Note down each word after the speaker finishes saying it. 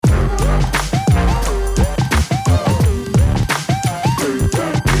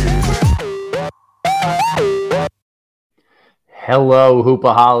Hello,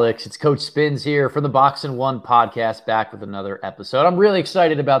 Hoopaholics. It's Coach Spins here from the Box and One podcast, back with another episode. I'm really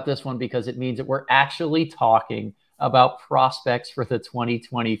excited about this one because it means that we're actually talking about prospects for the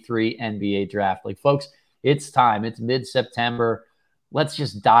 2023 NBA draft. Like, folks, it's time. It's mid-September. Let's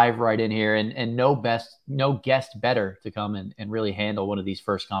just dive right in here, and no guest better to come and really handle one of these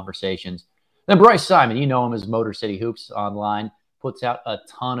first conversations than Bryce Simon. You know him as Motor City Hoops online, puts out a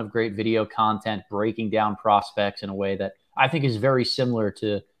ton of great video content breaking down prospects in a way that I think is very similar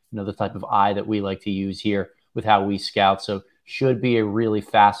to the type of eye that we like to use here with how we scout. So should be a really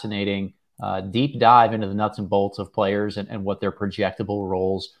fascinating deep dive into the nuts and bolts of players and what their projectable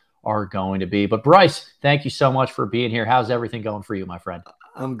roles are going to be. But Bryce, thank you so much for being here. How's everything going for you, my friend?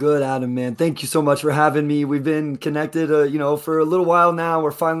 I'm good, Adam, man. Thank you so much for having me. We've been connected, for a little while now.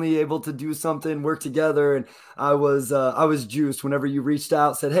 We're finally able to do something, work together. And I was juiced whenever you reached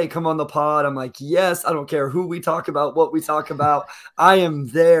out, said, "Hey, come on the pod." I'm like, yes, I don't care who we talk about, what we talk about. I am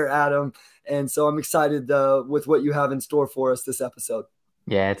there, Adam. And so I'm excited with what you have in store for us this episode.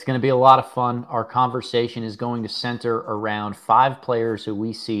 Yeah, it's going to be a lot of fun. Our conversation is going to center around 5 players who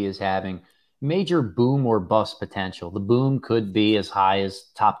we see as having major boom or bust potential. The boom could be as high as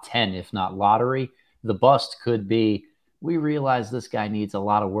top 10, if not lottery. The bust could be, we realize this guy needs a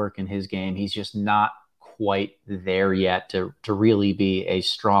lot of work in his game. He's just not quite there yet to really be a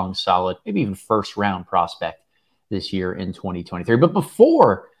strong, solid, maybe even first round prospect this year in 2023. But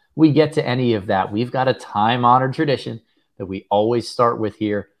before we get to any of that, we've got a time-honored tradition that we always start with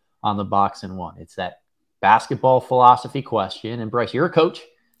here on the Box and One. It's that basketball philosophy question. And Bryce, you're a coach,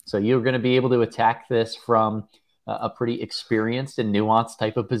 so you're going to be able to attack this from a pretty experienced and nuanced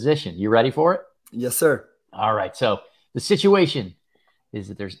type of position. You ready for it? Yes, sir. All right. So the situation is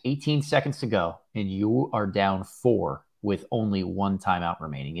that there's 18 seconds to go, and you are down 4 with only 1 timeout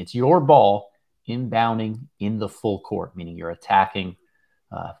remaining. It's your ball inbounding in the full court, meaning you're attacking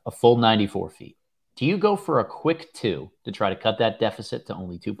a full 94 feet. Do you go for a quick 2 to try to cut that deficit to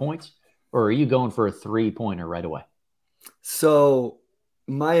only 2 points, or are you going for a 3-pointer right away? So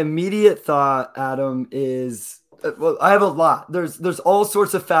my immediate thought, Adam, is well, I have a lot. There's all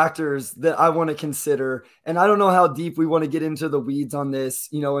sorts of factors that I want to consider, and I don't know how deep we want to get into the weeds on this,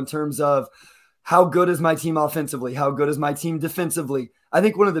 in terms of how good is my team offensively, how good is my team defensively. I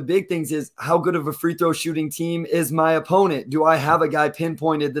think one of the big things is how good of a free throw shooting team is my opponent. Do I have a guy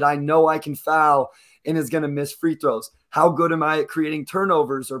pinpointed that I know I can foul and is going to miss free throws? How good am I at creating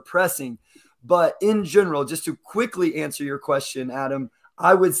turnovers or pressing? But in general, just to quickly answer your question, Adam,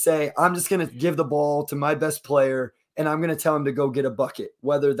 I would say I'm just going to give the ball to my best player, and I'm going to tell him to go get a bucket,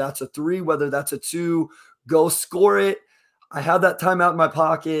 whether that's a 3, whether that's a 2, go score it. I have that timeout in my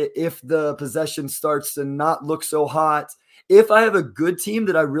pocket if the possession starts to not look so hot. If I have a good team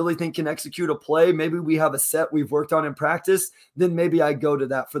that I really think can execute a play, maybe we have a set we've worked on in practice, then maybe I go to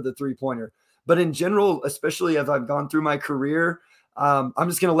that for the 3-pointer. But in general, especially as I've gone through my career, I'm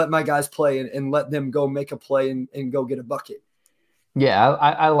just going to let my guys play and let them go make a play and go get a bucket. Yeah,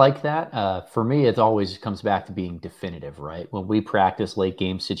 I like that. For me, it always comes back to being definitive, right? When we practice late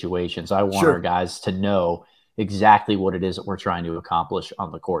game situations, I want our guys to know exactly what it is that we're trying to accomplish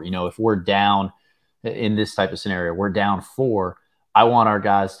on the court. If we're down in this type of scenario, we're down 4, I want our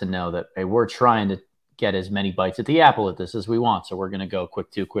guys to know that, hey, we're trying to get as many bites at the apple at this as we want. So we're going to go quick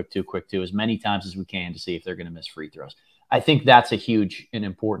 2, quick 2, quick 2 as many times as we can to see if they're going to miss free throws. I think that's a huge and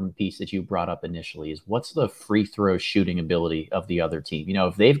important piece that you brought up initially is what's the free throw shooting ability of the other team?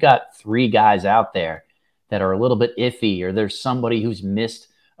 If they've got 3 guys out there that are a little bit iffy, or there's somebody who's missed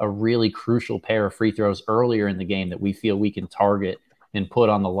a really crucial pair of free throws earlier in the game that we feel we can target and put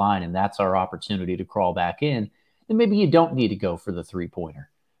on the line, and that's our opportunity to crawl back in, then maybe you don't need to go for the 3-pointer.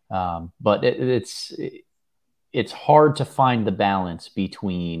 But it's hard to find the balance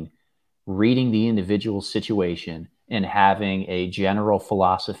between reading the individual situation and having a general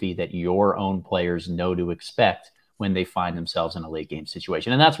philosophy that your own players know to expect when they find themselves in a late game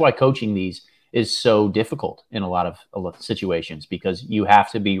situation. And that's why coaching these is so difficult in a lot of situations, because you have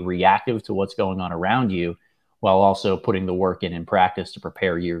to be reactive to what's going on around you while also putting the work in practice to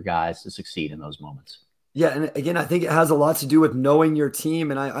prepare your guys to succeed in those moments. Yeah, and again, I think it has a lot to do with knowing your team.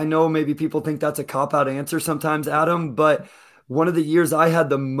 And I know maybe people think that's a cop-out answer sometimes, Adam, but one of the years I had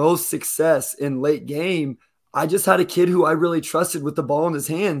the most success in late game, I just had a kid who I really trusted with the ball in his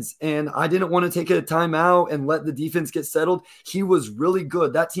hands, and I didn't want to take a timeout and let the defense get settled. He was really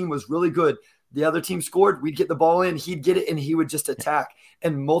good. That team was really good. The other team scored, we'd get the ball in, he'd get it, and he would just attack.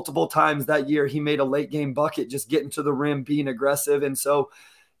 And multiple times that year, he made a late game bucket, just getting to the rim, being aggressive. And so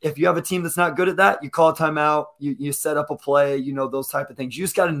if you have a team that's not good at that, you call a timeout, you set up a play, those type of things. You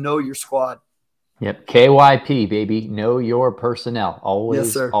just got to know your squad. Yep. KYP, baby. Know your personnel. Yes,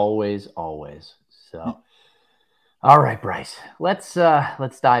 Always, sir. always, always. So, all right, Bryce. Let's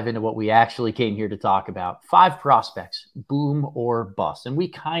dive into what we actually came here to talk about. 5 prospects, boom or bust. And we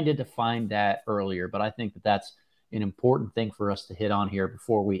kind of defined that earlier, but I think that that's an important thing for us to hit on here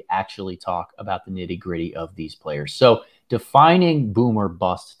before we actually talk about the nitty-gritty of these players. So, defining boom or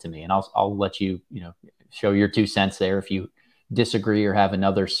bust to me, and I'll let you, show your 2 cents there if you disagree or have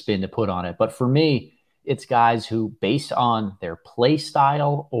another spin to put on it. But for me, it's guys who, based on their play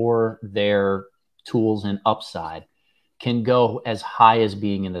style or their tools and upside, can go as high as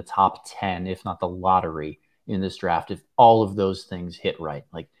being in the top 10, if not the lottery in this draft, if all of those things hit right.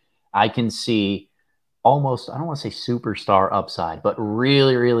 Like, I can see almost, I don't want to say superstar upside, but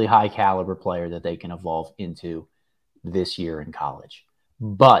really, really high caliber player that they can evolve into this year in college.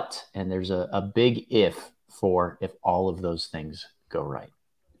 But, and there's a big if for if all of those things go right.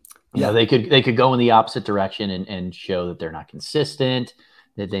 Yeah. They could go in the opposite direction and show that they're not consistent,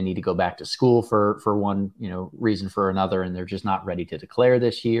 that they need to go back to school for one reason for another, and they're just not ready to declare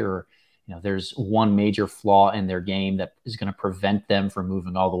this year. Or there's one major flaw in their game that is going to prevent them from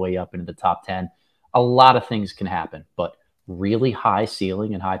moving all the way up into the top 10. A lot of things can happen, but really high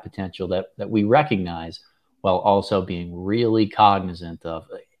ceiling and high potential that we recognize, while also being really cognizant of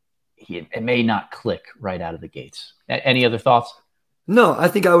it may not click right out of the gates. Any other thoughts? No, I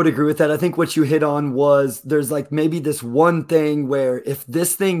think I would agree with that. I think what you hit on was there's like maybe this one thing where if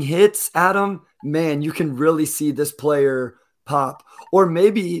this thing hits, Adam, man, you can really see this player pop. Or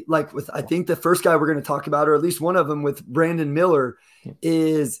maybe like with, I think the first guy we're going to talk about, or at least one of them with Brandon Miller,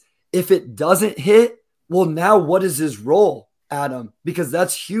 is if it doesn't hit, well, now what is his role, Adam? Because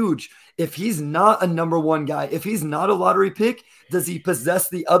that's huge. If he's not a number one guy, if he's not a lottery pick, does he possess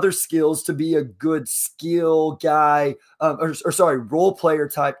the other skills to be a good skill guy, or sorry, role player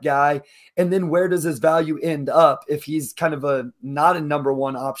type guy? And then where does his value end up if he's kind of a not a number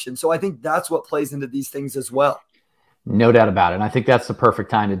one option? So I think that's what plays into these things as well. No doubt about it. And I think that's the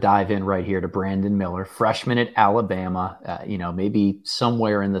perfect time to dive in right here to Brandon Miller, freshman at Alabama, maybe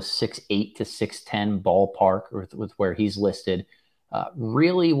somewhere in the 6'8" to 6'10" ballpark with where he's listed.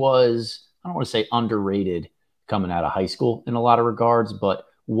 Really was, I don't want to say underrated coming out of high school in a lot of regards, but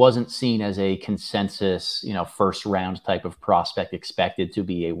wasn't seen as a consensus, first round type of prospect expected to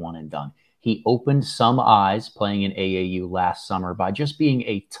be a one and done. He opened some eyes playing in AAU last summer by just being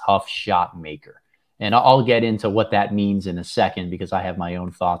a tough shot maker. And I'll get into what that means in a second because I have my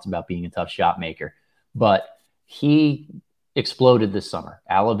own thoughts about being a tough shot maker. But he exploded this summer.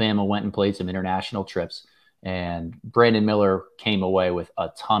 Alabama went and played some international trips, and Brandon Miller came away with a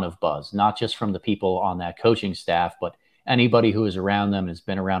ton of buzz, not just from the people on that coaching staff, but anybody who is around them and has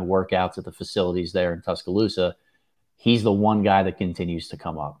been around workouts at the facilities there in Tuscaloosa. He's the one guy that continues to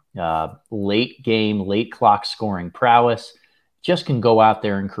come up. Late game, late clock scoring prowess, just can go out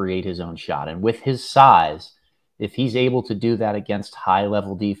there and create his own shot. And with his size, if he's able to do that against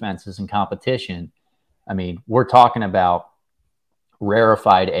high-level defenses and competition, I mean, we're talking about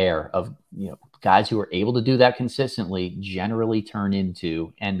rarefied air of guys who are able to do that consistently generally turn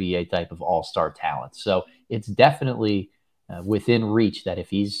into NBA type of all-star talent. So it's definitely within reach that if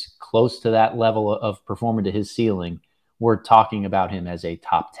he's close to that level of performing to his ceiling, we're talking about him as a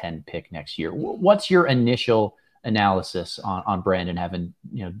top 10 pick next year. What's your initial analysis on Brandon, having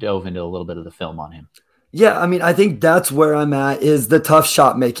dove into a little bit of the film on him? Yeah, I mean, I think that's where I'm at is the tough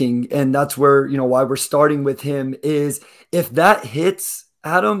shot making. And that's where, why we're starting with him is if that hits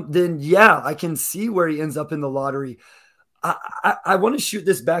Adam, then yeah, I can see where he ends up in the lottery. I want to shoot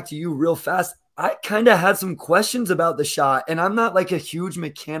this back to you real fast. I kind of had some questions about the shot, and I'm not like a huge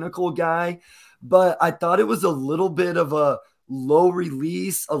mechanical guy, but I thought it was a little bit of a low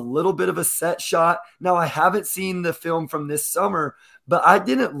release, a little bit of a set shot. Now, I haven't seen the film from this summer, but I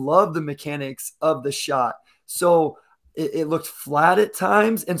didn't love the mechanics of the shot. So it looked flat at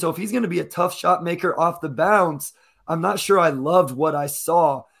times. And so if he's going to be a tough shot maker off the bounce, I'm not sure I loved what I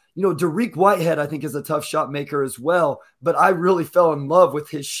saw. Dariq Whitehead, I think, is a tough shot maker as well, but I really fell in love with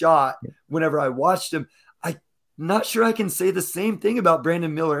his shot whenever I watched him. I'm not sure I can say the same thing about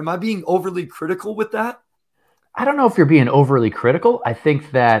Brandon Miller. Am I being overly critical with that? I don't know if you're being overly critical. I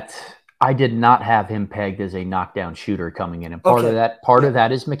think that I did not have him pegged as a knockdown shooter coming in. And part of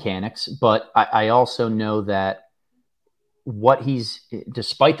that is mechanics, but I also know that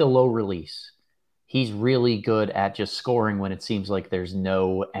despite the low release, he's really good at just scoring when it seems like there's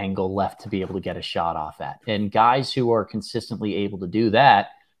no angle left to be able to get a shot off at. And guys who are consistently able to do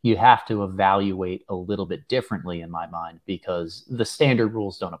that, you have to evaluate a little bit differently in my mind, because the standard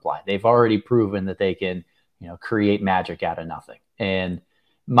rules don't apply. They've already proven that they can, create magic out of nothing. And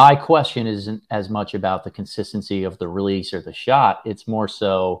My question isn't as much about the consistency of the release or the shot. It's more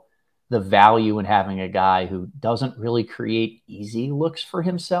so the value in having a guy who doesn't really create easy looks for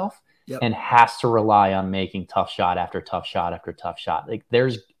himself Yep. and has to rely on making tough shot after tough shot after tough shot. Like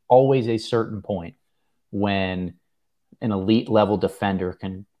there's always a certain point when an elite level defender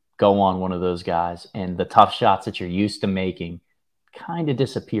can go on one of those guys and the tough shots that you're used to making kind of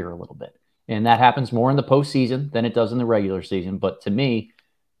disappear a little bit. And that happens more in the postseason than it does in the regular season. But to me,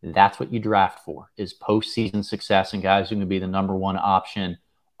 that's what you draft for is postseason success and guys who can be the number one option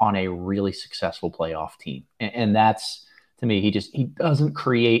on a really successful playoff team. And that's to me, he doesn't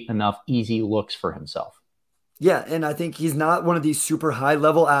create enough easy looks for himself. Yeah, and I think he's not one of these super high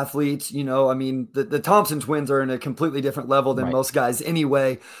level athletes. I mean, the Thompson twins are in a completely different level than Right. most guys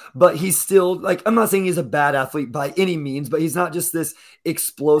anyway. But he's still like, I'm not saying he's a bad athlete by any means, but he's not just this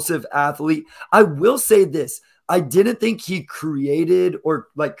explosive athlete. I will say this. I didn't think he created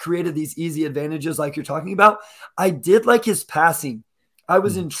these easy advantages like you're talking about. I did like his passing. I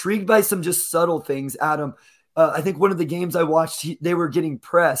was intrigued by some just subtle things, Adam. I think one of the games I watched, they were getting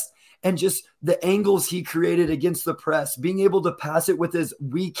pressed and just the angles he created against the press, being able to pass it with his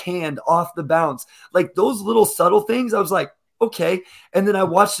weak hand off the bounce, like those little subtle things. I was like, okay. And then I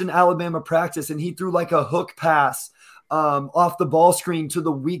watched an Alabama practice and he threw like a hook pass off the ball screen to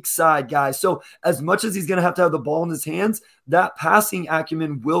the weak side guy. So as much as he's going to have the ball in his hands, that passing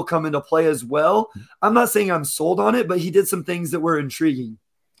acumen will come into play as well. I'm not saying I'm sold on it, but he did some things that were intriguing.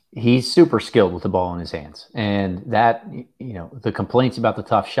 He's super skilled with the ball in his hands. And that, the complaints about the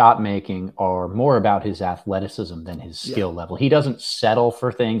tough shot making are more about his athleticism than his skill level. He doesn't settle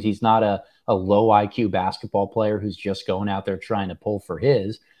for things. He's not a low IQ basketball player who's just going out there trying to pull for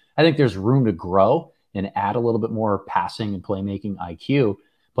his. I think there's room to grow and add a little bit more passing and playmaking IQ,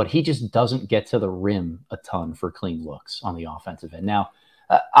 but he just doesn't get to the rim a ton for clean looks on the offensive end. Now,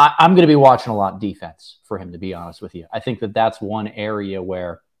 I'm going to be watching a lot of defense for him, to be honest with you. I think that that's one area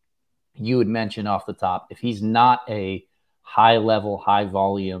where you had mentioned off the top, if he's not a high level, high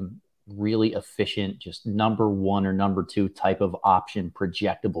volume, really efficient, just number one or number two type of option,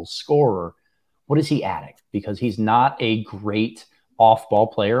 projectable scorer, what is he adding? Because he's not a great off ball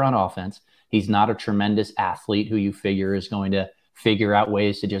player on offense. He's not a tremendous athlete who you figure is going to figure out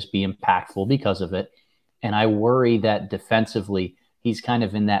ways to just be impactful because of it. And I worry that defensively, he's kind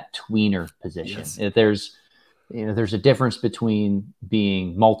of in that tweener position. Yes. There's a difference between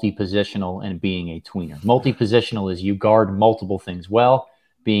being multi-positional and being a tweener. Multi-positional is you guard multiple things well.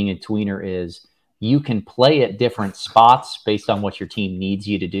 Being a tweener is you can play at different spots based on what your team needs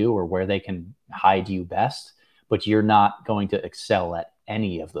you to do or where they can hide you best, but you're not going to excel at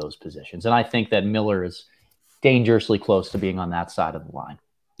any of those positions. And I think that Miller is dangerously close to being on that side of the line.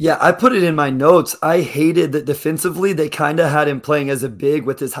 Yeah, I put it in my notes. I hated that defensively they kind of had him playing as a big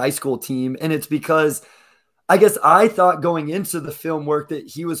with his high school team, and it's because – I guess I thought going into the film work that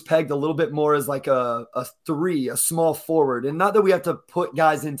he was pegged a little bit more as like a three, a small forward. And not that we have to put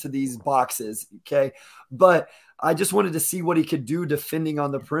guys into these boxes, okay? But I just wanted to see what he could do defending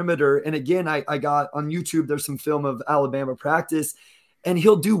on the perimeter. And again, I got on YouTube, there's some film of Alabama practice. And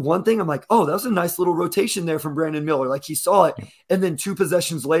he'll do one thing. I'm like, oh, that was a nice little rotation there from Brandon Miller. Like he saw it. And then 2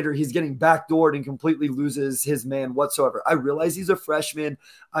 possessions later, he's getting backdoored and completely loses his man whatsoever. I realize he's a freshman.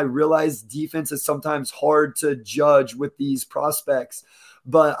 I realize defense is sometimes hard to judge with these prospects.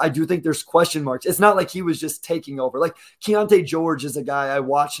 But I do think there's question marks. It's not like he was just taking over. Like Keontae George is a guy I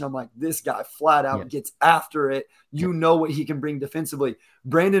watch and I'm like, this guy flat out gets after it. You know what he can bring defensively.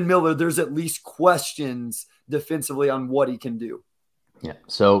 Brandon Miller, there's at least questions defensively on what he can do. Yeah.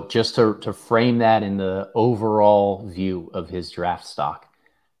 So just to frame that in the overall view of his draft stock,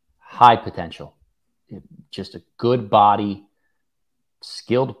 high potential, just a good body,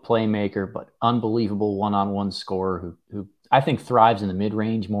 skilled playmaker, but unbelievable one-on-one scorer who I think thrives in the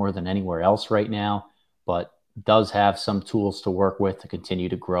mid-range more than anywhere else right now, but does have some tools to work with to continue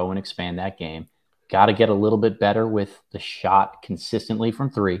to grow and expand that game. Got to get a little bit better with the shot consistently from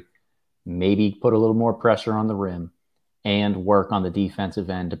 3, maybe put a little more pressure on the rim, and work on the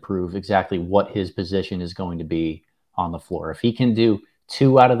defensive end to prove exactly what his position is going to be on the floor. If he can do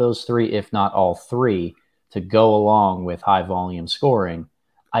 2 out of those 3, if not all 3, to go along with high volume scoring,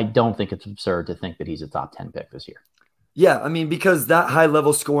 I don't think it's absurd to think that he's a top 10 pick this year. Yeah, I mean, because that high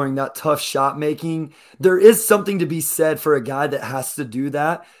level scoring, that tough shot making, there is something to be said for a guy that has to do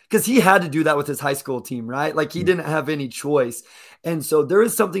that because he had to do that with his high school team, right? Like he didn't have any choice. And so there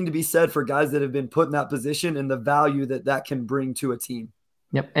is something to be said for guys that have been put in that position and the value that that can bring to a team.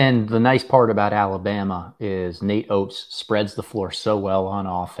 Yep. And the nice part about Alabama is Nate Oates spreads the floor so well on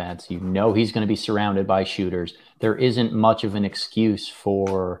offense. You know he's going to be surrounded by shooters. There isn't much of an excuse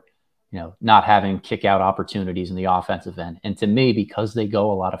for, not having kick out opportunities in the offensive end. And to me, because they go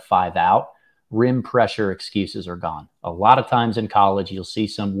a lot of 5 out, rim pressure excuses are gone. A lot of times in college, you'll see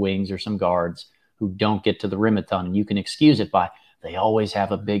some wings or some guards who don't get to the rim a ton, and you can excuse it by they always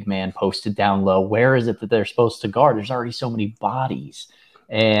have a big man posted down low. Where is it that they're supposed to guard? There's already so many bodies.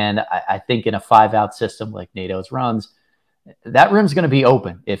 And I think in a 5 out system like NATO's runs, that rim's going to be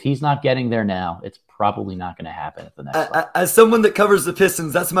open. If he's not getting there now, it's probably not going to happen at the next level. As someone that covers the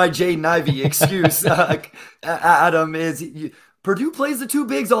Pistons, that's my Jay Ivey excuse. Adam is Purdue plays the two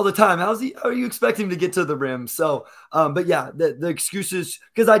bigs all the time. How are you expecting to get to the rim? So, but yeah, the excuses,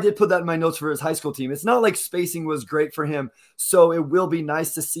 because I did put that in my notes for his high school team. It's not like spacing was great for him. So it will be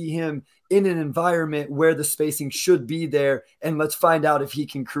nice to see him in an environment where the spacing should be there. And let's find out if he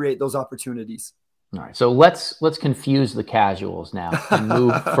can create those opportunities. All right. So let's confuse the casuals now and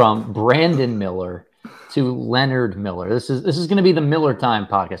move from Brandon Miller to Leonard Miller. This is going to be the Miller time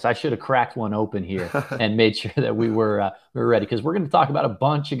podcast. I should have cracked one open here and made sure that we were ready, because we're going to talk about a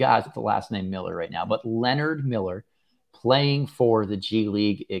bunch of guys with the last name Miller right now. But Leonard Miller playing for the G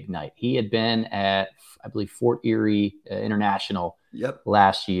League Ignite. He had been at, I believe, Fort Erie International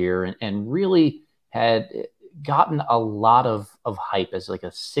last year and really had gotten a lot of hype as like a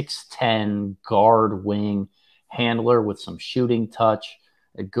 6'10" guard wing handler with some shooting touch,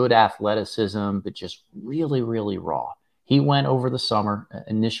 a good athleticism, but just really, really raw. He went over the summer,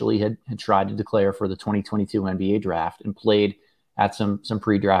 initially had tried to declare for the 2022 NBA draft and played at some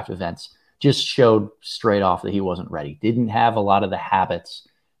pre-draft events. Just showed straight off that he wasn't ready. Didn't have a lot of the habits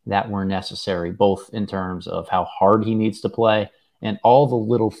that were necessary, both in terms of how hard he needs to play and all the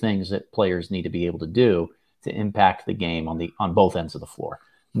little things that players need to be able to do to impact the game on both ends of the floor.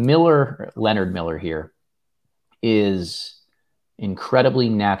 Leonard Miller here is incredibly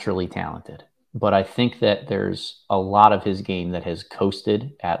naturally talented, but I think that there's a lot of his game that has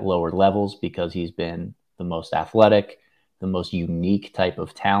coasted at lower levels because he's been the most athletic, the most unique type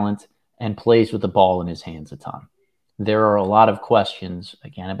of talent, and plays with the ball in his hands a ton. There are a lot of questions,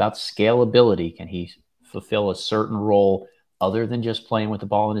 again, about scalability. Can he fulfill a certain role other than just playing with the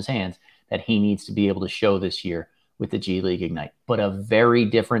ball in his hands that he needs to be able to show this year with the G League Ignite? But a very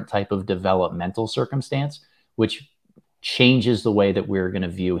different type of developmental circumstance, which changes the way that we're going to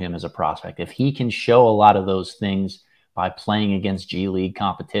view him as a prospect. If he can show a lot of those things by playing against G League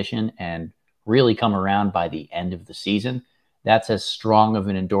competition and really come around by the end of the season, that's as strong of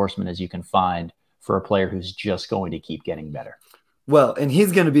an endorsement as you can find for a player who's just going to keep getting better. Well, and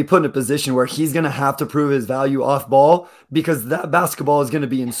he's going to be put in a position where he's going to have to prove his value off ball, because that basketball is going to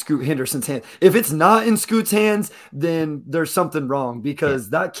be in Scoot Henderson's hands. If it's not in Scoot's hands, then there's something wrong, because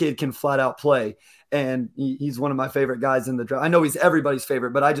that kid can flat out play. And he's one of my favorite guys in the draft. I know he's everybody's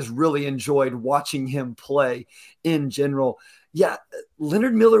favorite, but I just really enjoyed watching him play in general. Yeah,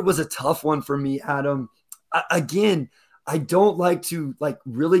 Leonard Miller was a tough one for me, Adam. Again, I don't like to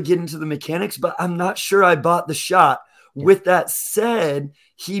really get into the mechanics, but I'm not sure I bought the shot. With that said,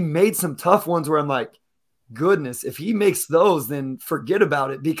 he made some tough ones where I'm like, goodness, if he makes those, then forget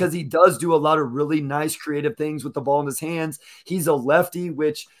about it, because he does do a lot of really nice creative things with the ball in his hands. He's a lefty,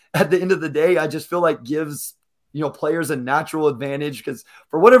 which at the end of the day, I just feel like gives players a natural advantage, because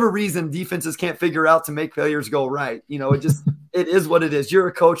for whatever reason, defenses can't figure out to make players go right. It is what it is. You're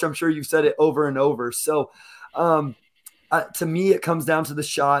a coach. I'm sure you've said it over and over. So, to me, it comes down to the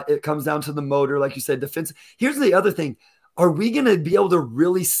shot. It comes down to the motor, like you said, defense. Here's the other thing. Are we going to be able to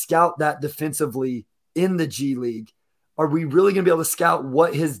really scout that defensively in the G League? Are we really going to be able to scout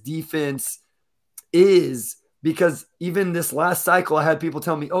what his defense is? Because even this last cycle, I had people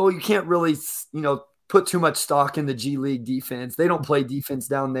tell me, oh, you can't really, put too much stock in the G League defense. They don't play defense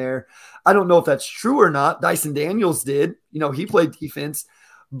down there. I don't know if that's true or not. Dyson Daniels did. He played defense.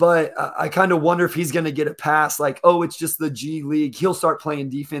 But I kind of wonder if he's going to get a pass like, oh, it's just the G League. He'll start playing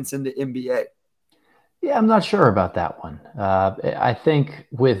defense in the NBA. Yeah, I'm not sure about that one. I think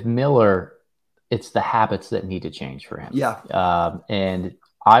with Miller, it's the habits that need to change for him. Yeah. And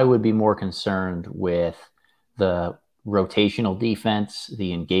I would be more concerned with the rotational defense,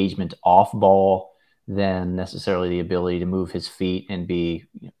 the engagement off ball, than necessarily the ability to move his feet and be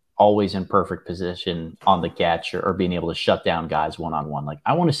always in perfect position on the catch or being able to shut down guys one-on-one. Like,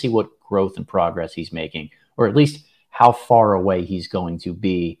 I want to see what growth and progress he's making, or at least how far away he's going to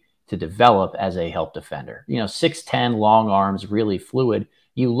be to develop as a help defender. 6'10", long arms, really fluid.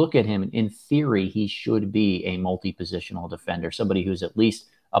 You look at him, in theory, he should be a multi-positional defender, somebody who's at least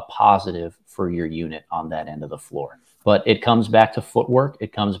a positive for your unit on that end of the floor. But it comes back to footwork.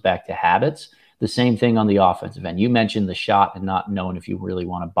 It comes back to habits. The same thing on the offensive end. You mentioned the shot and not knowing if you really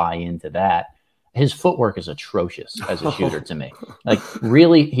want to buy into that. His footwork is atrocious as a shooter to me. Like,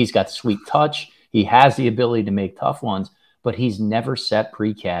 really, he's got sweet touch. He has the ability to make tough ones, but he's never set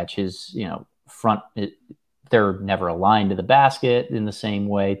pre-catch. His, they're never aligned to the basket in the same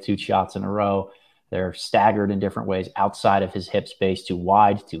way, 2 shots in a row. They're staggered in different ways outside of his hip space, too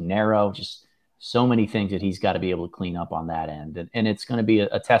wide, too narrow, just so many things that he's got to be able to clean up on that end. And it's going to be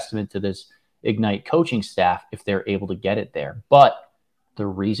a testament to this Ignite coaching staff if they're able to get it there. But the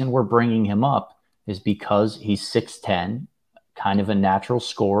reason we're bringing him up is because he's 6'10", kind of a natural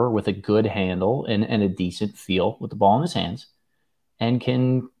scorer with a good handle and a decent feel with the ball in his hands, and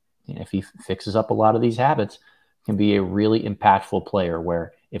can, if he fixes up a lot of these habits, can be a really impactful player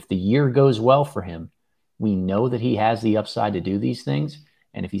where if the year goes well for him, we know that he has the upside to do these things.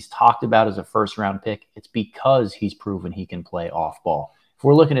 And if he's talked about as a first-round pick, it's because he's proven he can play off ball. If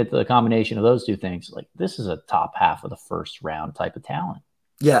we're looking at the combination of those two things, like, this is a top half of the first round type of talent.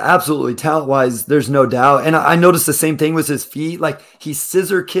 Yeah, absolutely. Talent-wise, there's no doubt. And I noticed the same thing with his feet. Like, he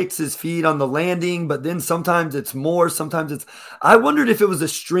scissor kicks his feet on the landing, but then sometimes it's more, sometimes it's – I wondered if it was a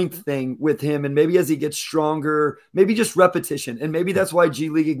strength thing with him, and maybe as he gets stronger, maybe just repetition. And maybe that's why G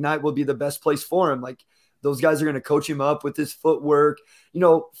League Ignite will be the best place for him. Like, those guys are going to coach him up with his footwork.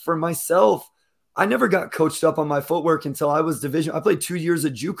 For myself, I never got coached up on my footwork until I was division. I played 2 years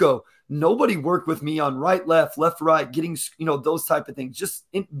of JUCO. Nobody worked with me on right, left, right, getting, those type of things, just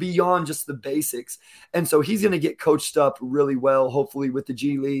beyond just the basics. And so he's going to get coached up really well, hopefully with the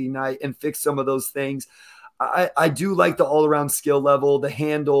G League Ignite, and fix some of those things. I do like the all-around skill level, the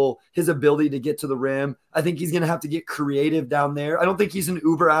handle, his ability to get to the rim. I think he's going to have to get creative down there. I don't think he's an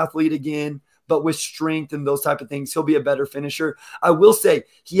uber athlete again, but with strength and those type of things, he'll be a better finisher. I will say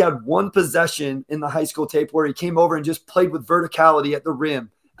he had one possession in the high school tape where he came over and just played with verticality at the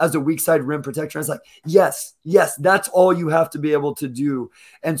rim as a weak side rim protector. I was like, yes, that's all you have to be able to do.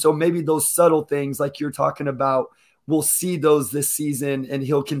 And so maybe those subtle things like you're talking about, we'll see those this season, and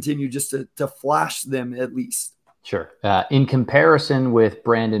he'll continue just to flash them at least. Sure. In comparison with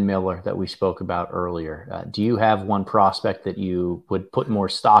Brandon Miller that we spoke about earlier, do you have one prospect that you would put more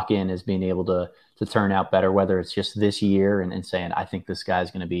stock in as being able to turn out better, whether it's just this year and saying, I think this guy's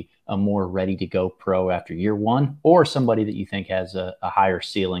going to be a more ready-to-go pro after year one, or somebody that you think has a higher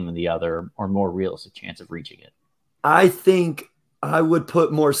ceiling than the other or more realistic chance of reaching it? I think I would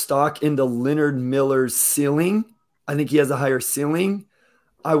put more stock into Leonard Miller's ceiling. I think he has a higher ceiling.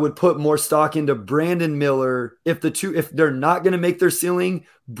 I would put more stock into Brandon Miller. If they're not going to make their ceiling,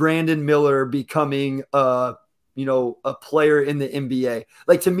 Brandon Miller becoming a player in the NBA.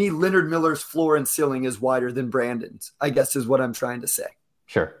 Like, to me, Leonard Miller's floor and ceiling is wider than Brandon's, I guess is what I'm trying to say.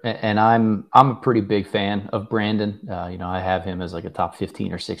 Sure. And I'm a pretty big fan of Brandon. I have him as like a top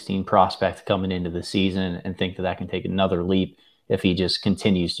 15 or 16 prospect coming into the season, and think that can take another leap if he just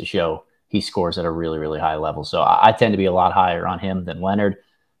continues to show he scores at a really, really high level. So I tend to be a lot higher on him than Leonard.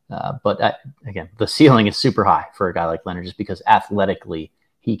 But again, the ceiling is super high for a guy like Leonard, just because athletically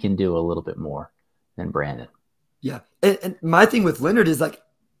he can do a little bit more than Brandon. Yeah. And my thing with Leonard is, like,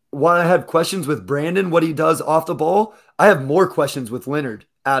 while I have questions with Brandon, what he does off the ball, I have more questions with Leonard,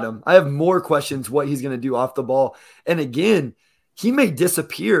 Adam. I have more questions what he's going to do off the ball. And again, he may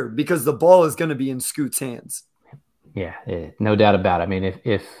disappear because the ball is going to be in Scoot's hands. Yeah, no doubt about it. I mean,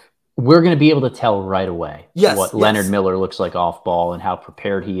 if we're going to be able to tell right away what Leonard Miller looks like off ball and how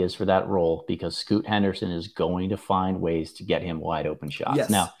prepared he is for that role, because Scoot Henderson is going to find ways to get him wide open shots.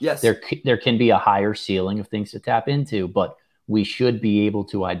 There can be a higher ceiling of things to tap into, but we should be able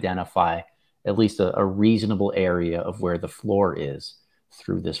to identify at least a reasonable area of where the floor is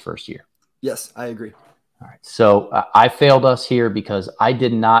through this first year. Yes, I agree. All right. So I failed us here because I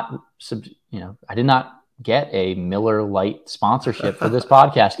did not get a Miller Lite sponsorship for this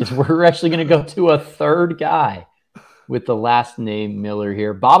podcast, because we're actually going to go to a third guy with the last name Miller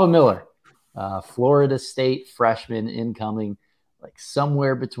here. Baba Miller, Florida State freshman incoming, like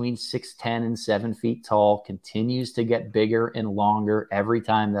somewhere between 6'10" and 7 feet tall, continues to get bigger and longer every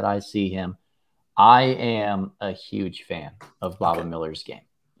time that I see him. I am a huge fan of Baba Miller's game.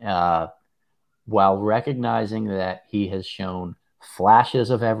 While recognizing that he has shown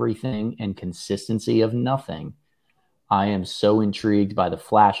flashes of everything and consistency of nothing, I am so intrigued by the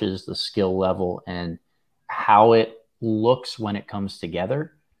flashes, the skill level, and how it looks when it comes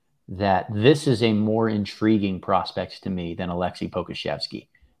together, that this is a more intriguing prospect to me than Alexei Pokusevski.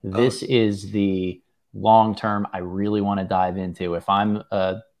 This is the long-term I really want to dive into. If I'm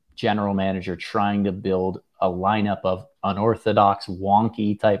a general manager trying to build a lineup of unorthodox,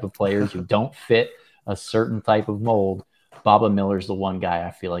 wonky type of players who don't fit a certain type of mold, Baba Miller's the one guy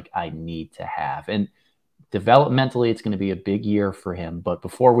I feel like I need to have. And developmentally, it's going to be a big year for him. But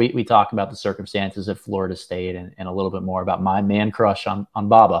before we talk about the circumstances at Florida State and a little bit more about my man crush on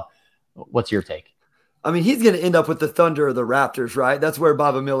Baba, what's your take? I mean, he's going to end up with the Thunder or the Raptors, right? That's where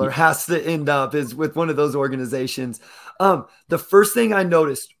Baba Miller has to end up, is with one of those organizations. The first thing I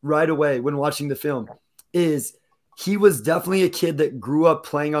noticed right away when watching the film is he was definitely a kid that grew up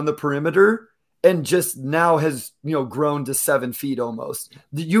playing on the perimeter and just now has, grown to 7 feet almost.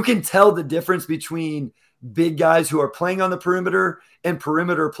 You can tell the difference between big guys who are playing on the perimeter and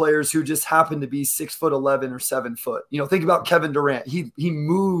perimeter players who just happen to be 6'11" or 7 foot. Think about Kevin Durant. He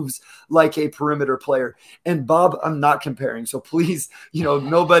moves like a perimeter player. And Bob, I'm not comparing. So please,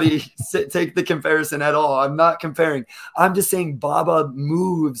 nobody take the comparison at all. I'm not comparing. I'm just saying Baba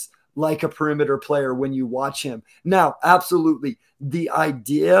moves like a perimeter player when you watch him. Now, absolutely, the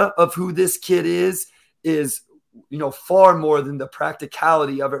idea of who this kid is, far more than the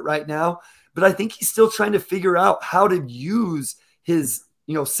practicality of it right now. But I think he's still trying to figure out how to use his,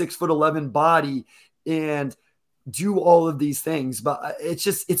 6'11" body and do all of these things. But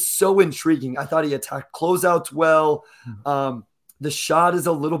it's so intriguing. I thought he attacked closeouts well. The shot is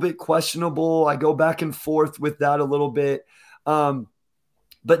a little bit questionable. I go back and forth with that a little bit.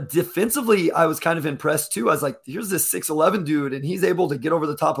 But defensively, I was kind of impressed too. I was like, here's this 6'11" dude, and he's able to get over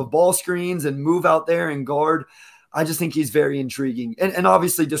the top of ball screens and move out there and guard. I just think he's very intriguing and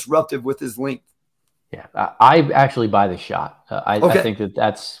obviously disruptive with his length. Yeah, I actually buy the shot. I think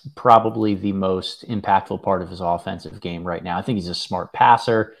that's probably the most impactful part of his offensive game right now. I think he's a smart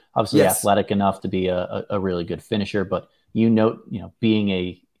passer, obviously athletic enough to be a really good finisher, but being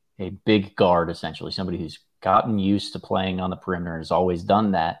a big guard, essentially, somebody who's gotten used to playing on the perimeter and has always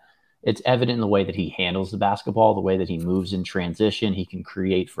done that. It's evident in the way that he handles the basketball, the way that he moves in transition. He can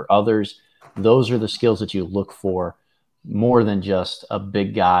create for others. Those are the skills that you look for more than just a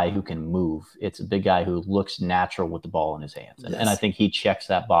big guy who can move. It's a big guy who looks natural with the ball in his hands. And I think he checks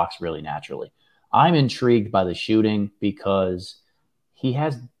that box really naturally. I'm intrigued by the shooting because he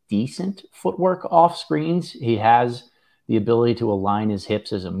has decent footwork off screens. He has the ability to align his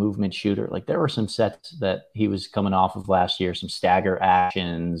hips as a movement shooter. Like, there were some sets that he was coming off of last year, some stagger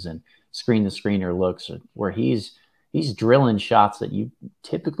actions and screen to screener looks where he's drilling shots that you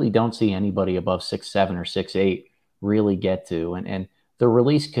typically don't see anybody above 6'7" or 6'8" really get to. And the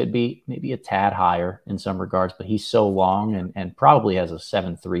release could be maybe a tad higher in some regards, but he's so long and probably has a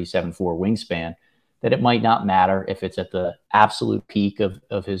 7'3", 7'4" wingspan that it might not matter if it's at the absolute peak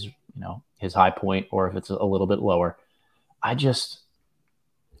of his, his high point or if it's a little bit lower.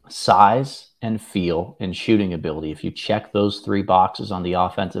 Size and feel and shooting ability. If you check those 3 boxes on the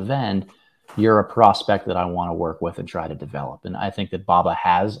offensive end, you're a prospect that I want to work with and try to develop. And I think that Baba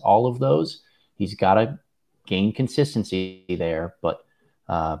has all of those. He's got to gain consistency there, but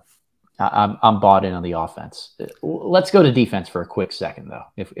I'm bought in on the offense. Let's go to defense for a quick second, though,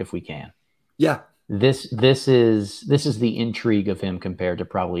 if we can. Yeah. This is the intrigue of him compared to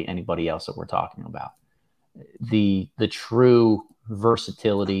probably anybody else that we're talking about. The true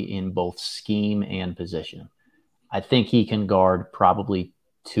versatility in both scheme and position. I think he can guard probably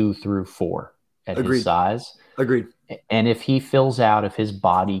 2 through 4 at his size. Agreed. And if he fills out, if his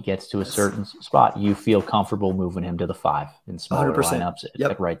body gets to a certain spot, you feel comfortable moving him to the 5 in smaller 100%. Lineups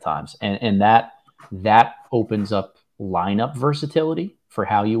at right times. And that opens up lineup versatility for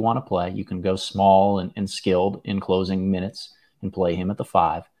how you want to play. You can go small and skilled in closing minutes and play him at the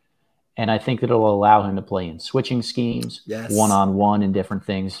 5. And I think that it'll allow him to play in switching schemes, one-on-one and different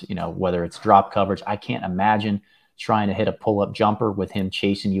things, whether it's drop coverage. I can't imagine trying to hit a pull-up jumper with him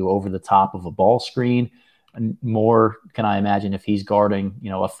chasing you over the top of a ball screen. And more can I imagine if he's guarding,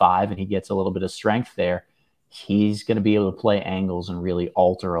 a 5 and he gets a little bit of strength there, he's going to be able to play angles and really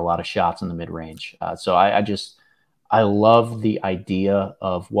alter a lot of shots in the mid-range. So I love the idea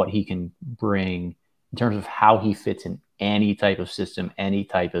of what he can bring in terms of how he fits in any type of system, any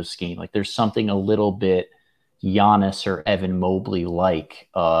type of scheme. Like, there's something a little bit Giannis or Evan Mobley-like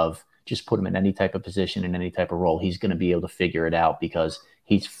of just put him in any type of position, in any type of role. He's going to be able to figure it out because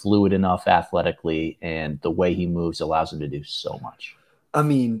he's fluid enough athletically, and the way he moves allows him to do so much. I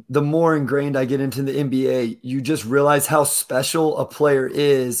mean, the more ingrained I get into the NBA, you just realize how special a player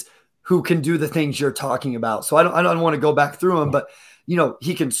is who can do the things you're talking about. So I don't want to go back through them, but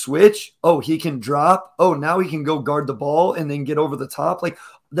he can switch. Oh, he can drop. Oh, now he can go guard the ball and then get over the top. Like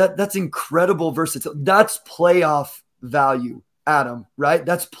that's incredible versatility. That's playoff value, Adam, right?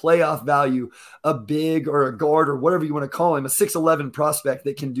 That's playoff value. A big or a guard or whatever you want to call him, a 6'11" prospect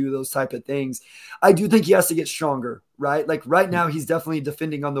that can do those type of things. I do think he has to get stronger, right? Like right now, he's definitely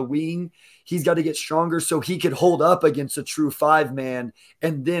defending on the wing. He's got to get stronger so he could hold up against a true 5-man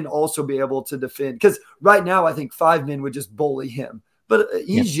and then also be able to defend. Because right now, I think 5 men would just bully him. But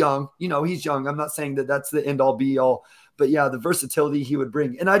he's young. He's young. I'm not saying that that's the end all be all. But yeah, the versatility he would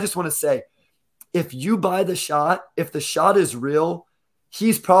bring. And I just want to say, if you buy the shot, if the shot is real,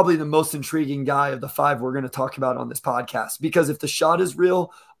 he's probably the most intriguing guy of the 5 we're going to talk about on this podcast. Because if the shot is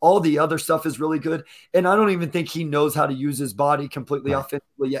real, all the other stuff is really good. And I don't even think he knows how to use his body completely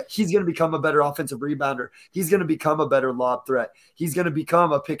offensively yet. He's going to become a better offensive rebounder. He's going to become a better lob threat. He's going to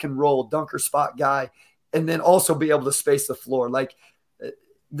become a pick and roll dunker spot guy, and then also be able to space the floor. Like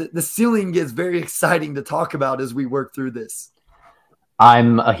the ceiling is very exciting to talk about as we work through this.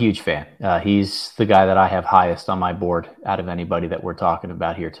 I'm a huge fan. He's the guy that I have highest on my board out of anybody that we're talking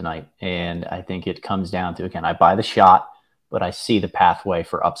about here tonight. And I think it comes down to, again, I buy the shot, but I see the pathway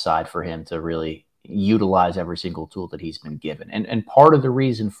for upside for him to really utilize every single tool that he's been given. And part of the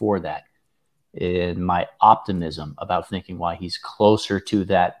reason for that, in my optimism about thinking why he's closer to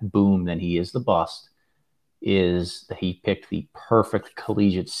that boom than he is the bust, is that he picked the perfect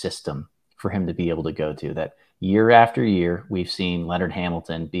collegiate system for him to be able to go to. That year after year, we've seen Leonard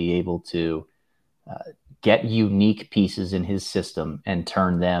Hamilton be able to get unique pieces in his system and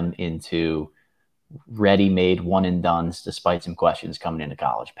turn them into ready-made one-and-dones despite some questions coming into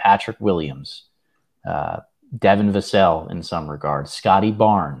college. Patrick Williams, Devin Vassell in some regards, Scotty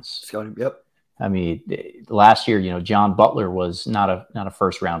Barnes. Yep. I mean, last year, John Butler was not a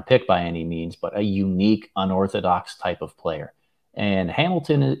first-round pick by any means, but a unique, unorthodox type of player. And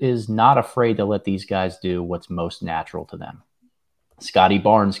Hamilton is not afraid to let these guys do what's most natural to them. Scotty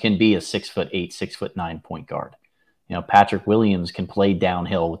Barnes can be a 6'8", 6'9" point guard. Patrick Williams can play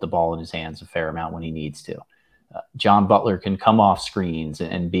downhill with the ball in his hands a fair amount when he needs to. John Butler can come off screens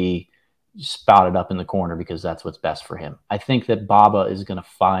and be spouted up in the corner because that's what's best for him. I think that Baba is going to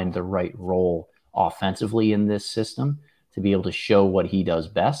find the right role offensively in this system to be able to show what he does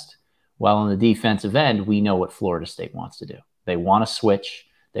best. While on the defensive end, we know what Florida State wants to do. They want to switch.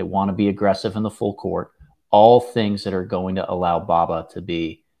 They want to be aggressive in the full court. All things that are going to allow Baba to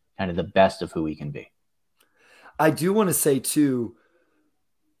be kind of the best of who he can be. I do want to say, too,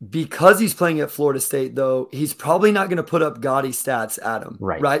 because he's playing at Florida State, though, he's probably not going to put up gaudy stats at him.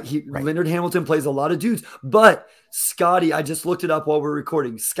 Right. Right. Leonard Hamilton plays a lot of dudes. But Scotty, I just looked it up while we're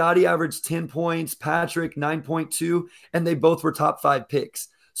recording. Scotty averaged 10 points, Patrick 9.2, and they both were top 5 picks.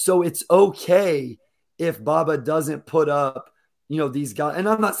 So it's okay if Baba doesn't put up, these guys. And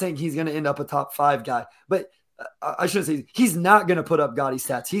I'm not saying he's going to end up a top 5 guy, but I shouldn't say he's not going to put up gaudy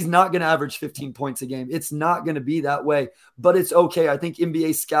stats. He's not going to average 15 points a game. It's not going to be that way, but it's okay. I think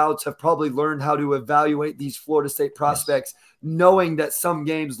NBA scouts have probably learned how to evaluate these Florida State prospects, knowing that some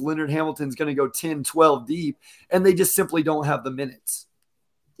games Leonard Hamilton's going to go 10, 12 deep, and they just simply don't have the minutes.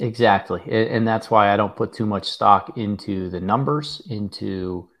 Exactly. And that's why I don't put too much stock into the numbers,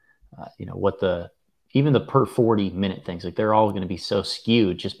 into, even the per 40-minute things. Like they're all going to be so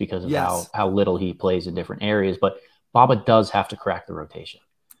skewed just because of how little he plays in different areas. But Baba does have to crack the rotation.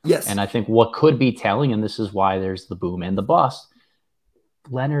 Yes. And I think what could be telling, and this is why there's the boom and the bust,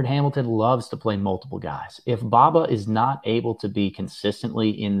 Leonard Hamilton loves to play multiple guys. If Baba is not able to be consistently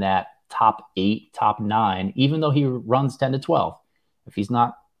in that top 8, top 9, even though he runs 10 to 12, if he's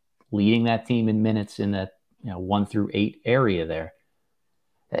not leading that team in minutes in that 1 through 8 area there,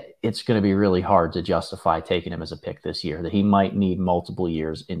 it's going to be really hard to justify taking him as a pick this year, that he might need multiple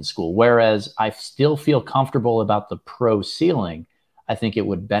years in school. Whereas I still feel comfortable about the pro ceiling. I think it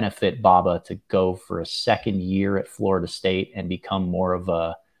would benefit Baba to go for a second year at Florida State and become more of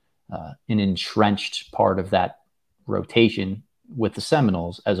an entrenched part of that rotation with the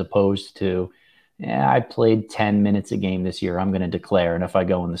Seminoles, as opposed to, I played 10 minutes a game this year, I'm going to declare, and if I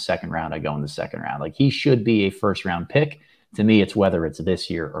go in the second round, I go in the second round. Like, he should be a first-round pick. To me, it's whether it's this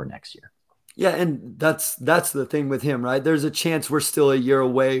year or next year. Yeah, and that's the thing with him, right? There's a chance we're still a year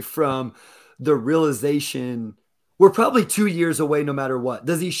away from the realization. We're probably 2 years away no matter what.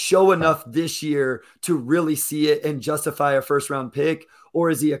 Does he show enough this year to really see it and justify a first-round pick? Or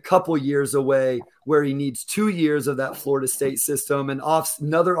is he a couple years away where he needs 2 years of that Florida State system and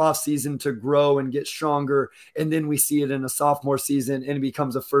another offseason to grow and get stronger, and then we see it in a sophomore season and it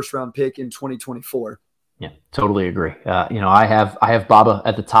becomes a first-round pick in 2024? Yeah, totally agree. I have Baba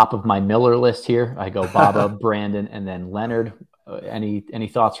at the top of my Miller list here. I go Baba, Brandon, and then Leonard. Any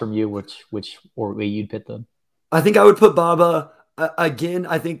thoughts from you? Which way you'd pit them? I think I would put Baba. Again,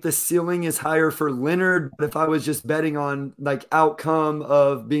 I think the ceiling is higher for Leonard. But if I was just betting on like outcome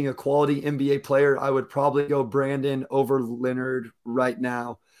of being a quality NBA player, I would probably go Brandon over Leonard right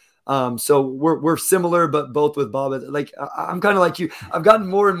now. So we're similar, but both with Bob. Like I'm kind of like you. I've gotten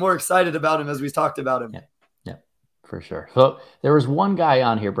more and more excited about him as we've talked about him. Yeah, yeah, for sure. So there was one guy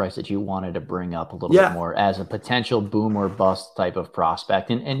on here, Bryce, that you wanted to bring up a little bit Yeah. more as a potential boom or bust type of prospect.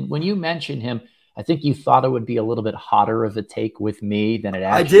 And when you mentioned him, I think you thought it would be a little bit hotter of a take with me than it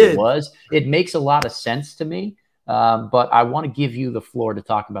I actually did. was. It makes a lot of sense to me. But I want to give you the floor to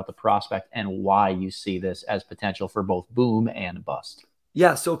talk about the prospect and why you see this as potential for both boom and bust.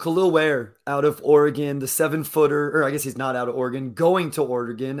 Yeah, so Khalil Ware out of Oregon, the 7-footer, or I guess he's not out of Oregon, going to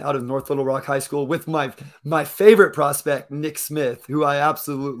Oregon out of North Little Rock High School with my favorite prospect, Nick Smith, who I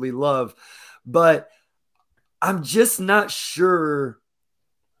absolutely love. But I'm just not sure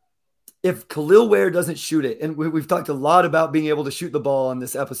if Khalil Ware doesn't shoot it. And we've talked a lot about being able to shoot the ball on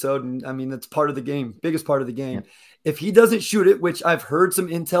this episode. And I mean, that's part of the game, biggest part of the game. Yep. If he doesn't shoot it, which I've heard some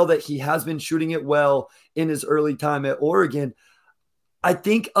intel that he has been shooting it well in his early time at Oregon, I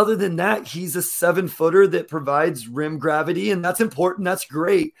think other than that, he's a 7-footer that provides rim gravity, and that's important. That's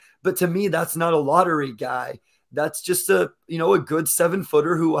great. But to me, that's not a lottery guy. That's just a good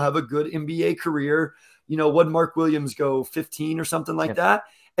 7-footer who will have a good NBA career. Would Mark Williams go 15 or something like that?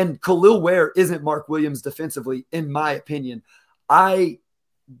 And Khalil Ware isn't Mark Williams defensively, in my opinion. I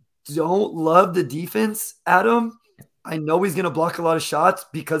don't love the defense, Adam. I know he's going to block a lot of shots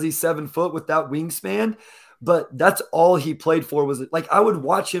because he's 7 foot with that wingspan. But that's all he played for. Was like I would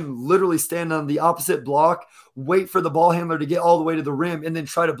watch him literally stand on the opposite block, wait for the ball handler to get all the way to the rim, and then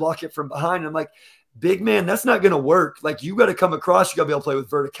try to block it from behind. And I'm like, big man, that's not going to work. Like you got to come across. You got to be able to play with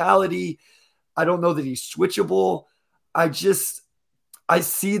verticality. I don't know that he's switchable. I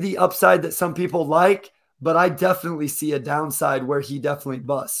see the upside that some people like, but I definitely see a downside where he definitely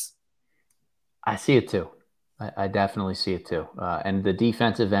busts. I see it too. I definitely see it too. And the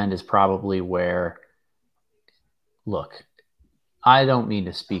defensive end is probably where. Look, I don't mean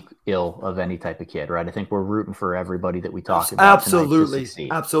to speak ill of any type of kid, right? I think we're rooting for everybody that we talk about absolutely, tonight to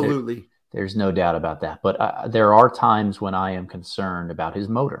succeed. Absolutely. There's no doubt about that. But there are times when I am concerned about his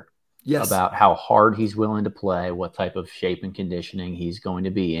motor, about how hard he's willing to play, what type of shape and conditioning he's going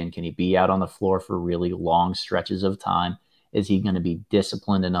to be in. Can he be out on the floor for really long stretches of time? Is he going to be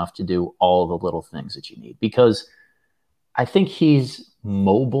disciplined enough to do all the little things that you need? Because I think he's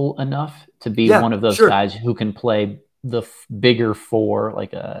mobile enough to be one of those guys who can play the bigger 4,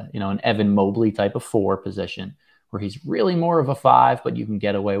 like an Evan Mobley type of 4 position, where he's really more of a 5, but you can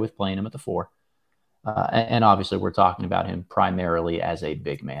get away with playing him at the 4. And obviously, we're talking about him primarily as a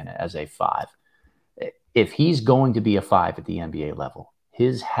big man, as a 5. If he's going to be a 5 at the NBA level,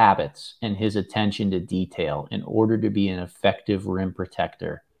 his habits and his attention to detail in order to be an effective rim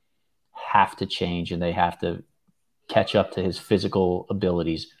protector have to change, and they have to catch up to his physical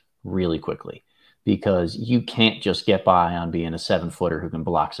abilities really quickly, because you can't just get by on being a 7-footer who can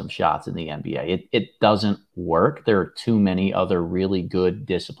block some shots in the NBA. It doesn't work. There are too many other really good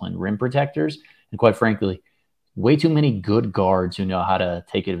disciplined rim protectors. And quite frankly, way too many good guards who know how to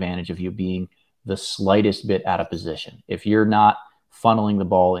take advantage of you being the slightest bit out of position. If you're not funneling the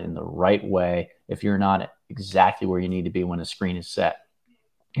ball in the right way, if you're not exactly where you need to be when a screen is set,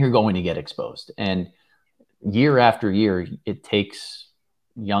 you're going to get exposed. And year after year, it takes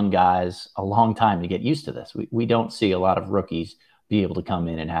young guys a long time to get used to this. We don't see a lot of rookies be able to come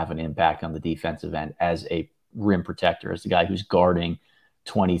in and have an impact on the defensive end as a rim protector, as the guy who's guarding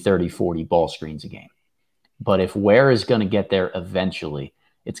 20, 30, 40 ball screens a game. But if Ware is going to get there eventually,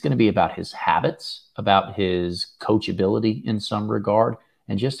 it's going to be about his habits, about his coachability in some regard,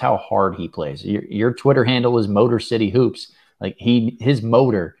 and just how hard he plays. Your Twitter handle is Motor City Hoops. Like his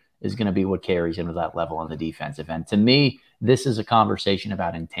motor is going to be what carries him to that level on the defensive end. To me, this is a conversation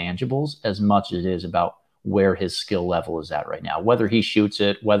about intangibles as much as it is about where his skill level is at right now. Whether he shoots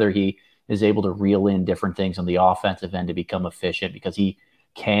it, whether he is able to reel in different things on the offensive end to become efficient, because he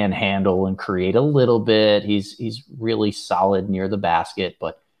can handle and create a little bit. He's really solid near the basket,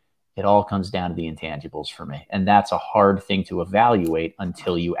 but it all comes down to the intangibles for me. And that's a hard thing to evaluate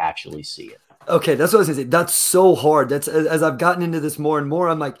until you actually see it. Okay, that's what I was going to say. That's so hard. That's as I've gotten into this more and more,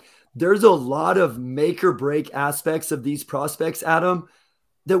 I'm like, there's a lot of make or break aspects of these prospects, Adam,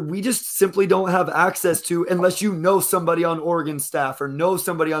 that we just simply don't have access to unless you know somebody on Oregon staff or know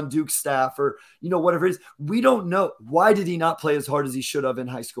somebody on Duke staff or, whatever it is. We don't know. Why did he not play as hard as he should have in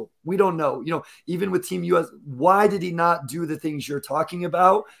high school? We don't know. Even with Team US, why did he not do the things you're talking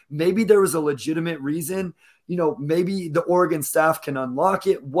about? Maybe there was a legitimate reason. Maybe the Oregon staff can unlock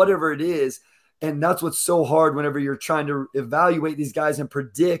it, whatever it is. And that's what's so hard whenever you're trying to evaluate these guys and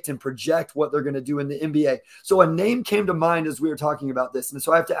predict and project what they're going to do in the NBA. So a name came to mind as we were talking about this. And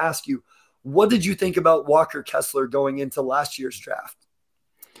so I have to ask you, what did you think about Walker Kessler going into last year's draft?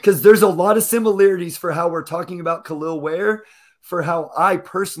 because there's a lot of similarities for how we're talking about Khalil Ware, for how I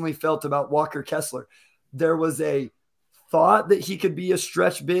personally felt about Walker Kessler. There was a thought that he could be a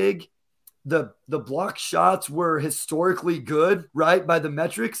stretch big. The block shots were historically good, right, by the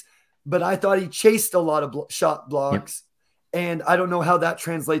metrics, but I thought he chased a lot of shot blocks, and I don't know how that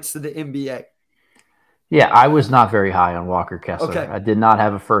translates to the NBA. Yeah, I was not very high on Walker Kessler. Okay. I did not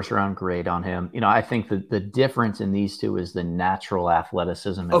have a first round grade on him. I think that the difference in these two is the natural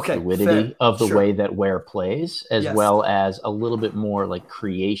athleticism and fluidity fair. of the Sure. way that Ware plays, as Yes. well as a little bit more like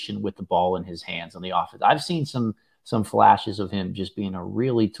creation with the ball in his hands on the offense. I've seen some flashes of him just being a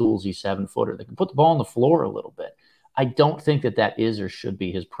really toolsy 7-footer that can put the ball on the floor a little bit. I don't think that is or should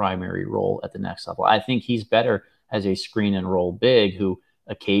be his primary role at the next level. I think he's better as a screen and roll big who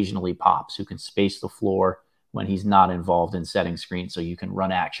occasionally pops, who can space the floor when he's not involved in setting screens, so you can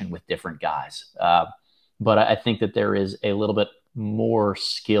run action with different guys. But I think that there is a little bit more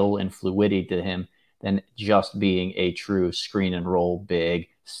skill and fluidity to him than just being a true screen and roll big,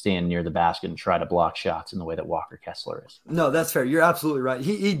 stand near the basket and try to block shots in the way that Walker Kessler is. No, that's fair. You're absolutely right.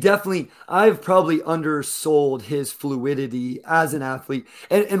 He definitely, I've probably undersold his fluidity as an athlete.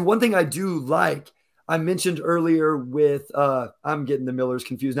 And one thing I do like, I mentioned earlier with, I'm getting the Millers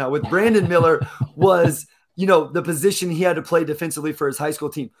confused now, with Brandon Miller was, the position he had to play defensively for his high school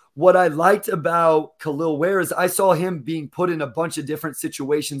team. What I liked about Khalil Ware is I saw him being put in a bunch of different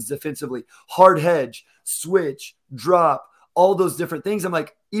situations defensively, hard hedge, switch, drop, all those different things. I'm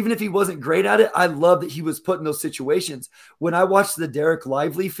like, even if he wasn't great at it, I love that he was put in those situations. When I watched the Derek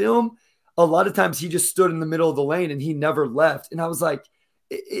Lively film, a lot of times he just stood in the middle of the lane and he never left. And I was like,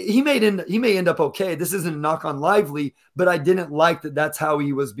 he may end up okay. This isn't a knock on Lively, but I didn't like that that's how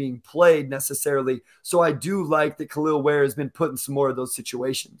he was being played necessarily. So I do like that Khalil Ware has been put in some more of those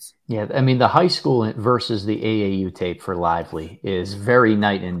situations. Yeah, I mean, the high school versus the AAU tape for Lively is very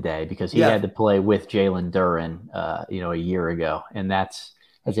night and day because he had to play with Jalen Duren, a year ago. And that's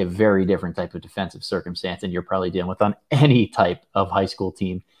a very different type of defensive circumstance than you're probably dealing with on any type of high school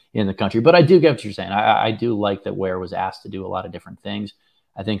team in the country. But I do get what you're saying. I do like that Ware was asked to do a lot of different things.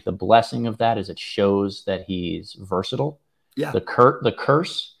 I think the blessing of that is it shows that he's versatile. Yeah. The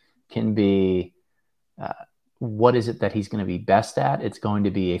curse can be what is it that he's going to be best at? It's going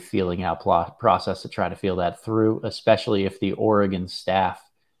to be a feeling out process to try to feel that through, especially if the Oregon staff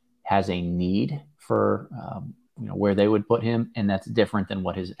has a need for where they would put him, and that's different than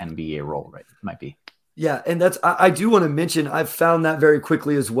what his NBA role might be. Yeah, and I do want to mention, I've found that very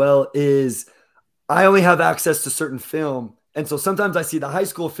quickly as well, is I only have access to certain film. And so sometimes I see the high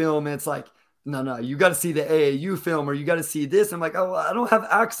school film and it's like, no, you got to see the AAU film or you got to see this. I'm like, oh, I don't have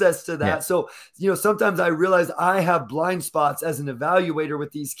access to that. Yeah. So, sometimes I realize I have blind spots as an evaluator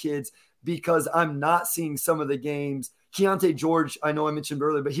with these kids because I'm not seeing some of the games. Keontae George, I know I mentioned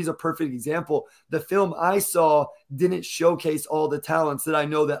earlier, but he's a perfect example. The film I saw didn't showcase all the talents that I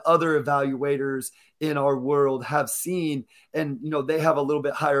know that other evaluators in our world have seen. And, they have a little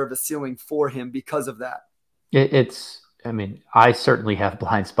bit higher of a ceiling for him because of that. I certainly have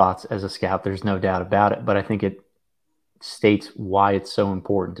blind spots as a scout. There's no doubt about it. But I think it states why it's so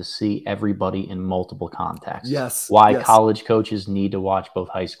important to see everybody in multiple contexts. Yes. Why college coaches need to watch both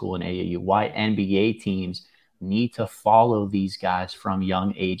high school and AAU. Why NBA teams need to follow these guys from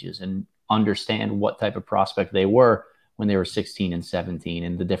young ages and understand what type of prospect they were when they were 16 and 17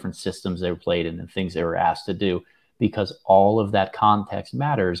 and the different systems they were played in and things they were asked to do, because all of that context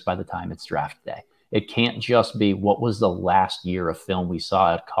matters by the time it's draft day. It can't just be what was the last year of film we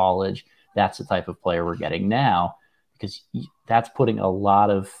saw at college. That's the type of player we're getting now, because that's putting a lot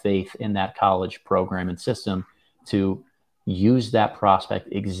of faith in that college program and system to use that prospect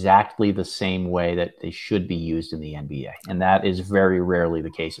exactly the same way that they should be used in the NBA. And that is very rarely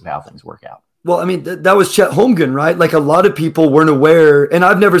the case of how things work out. Well, I mean, that was Chet Holmgren, right? Like a lot of people weren't aware, and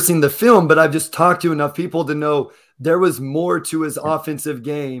I've never seen the film, but I've just talked to enough people to know there was more to his offensive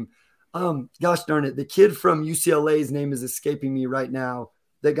game. Gosh darn it. The kid from UCLA's name is escaping me right now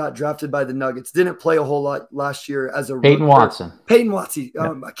that got drafted by the Nuggets. Didn't play a whole lot last year as a Peyton Watson. Peyton Watson.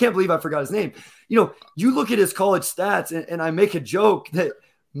 I can't believe I forgot his name. You look at his college stats and I make a joke that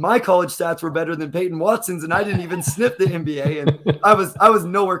my college stats were better than Peyton Watson's and I didn't even sniff the NBA. And I was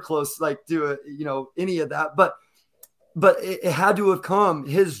nowhere close to any of that, but it had to have come,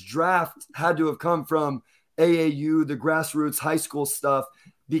 his draft had to have come from AAU, the grassroots high school stuff,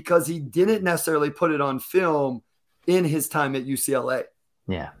 because he didn't necessarily put it on film in his time at UCLA.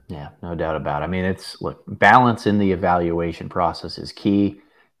 Yeah, no doubt about it. I mean, balance in the evaluation process is key.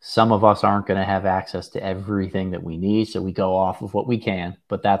 Some of us aren't going to have access to everything that we need, so we go off of what we can.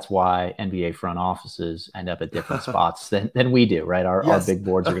 But that's why NBA front offices end up at different spots than we do, right? Our Yes. big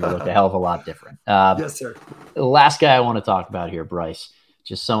boards are going to look a hell of a lot different. Yes, sir. The last guy I want to talk about here, Bryce,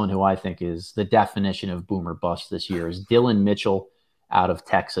 just someone who I think is the definition of boomer bust this year, is Dillon Mitchell out of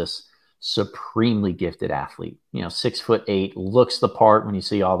Texas. Supremely gifted athlete, 6'8", looks the part when you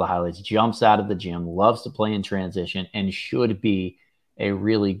see all the highlights, jumps out of the gym, loves to play in transition, and should be a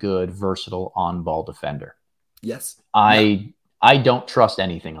really good, versatile on-ball defender. Yes. I don't trust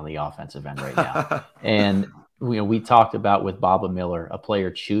anything on the offensive end right now. And we talked about with Baba Miller, a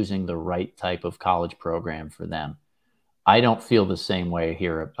player choosing the right type of college program for them. I don't feel the same way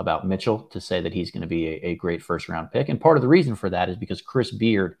here about Mitchell to say that he's going to be a great first-round pick. And part of the reason for that is because Chris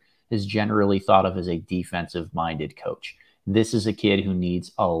Beard is generally thought of as a defensive-minded coach. This is a kid who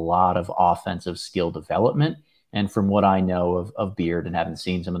needs a lot of offensive skill development. And from what I know of Beard and having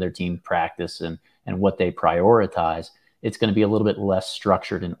seen some of their team practice and what they prioritize, it's going to be a little bit less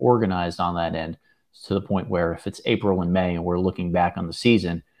structured and organized on that end, to the point where if it's April and May and we're looking back on the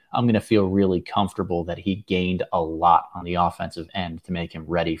season, I'm going to feel really comfortable that he gained a lot on the offensive end to make him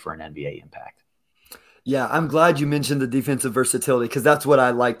ready for an NBA impact. Yeah, I'm glad you mentioned the defensive versatility, because that's what I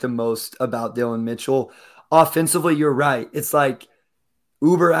like the most about Dillon Mitchell. Offensively, you're right. It's like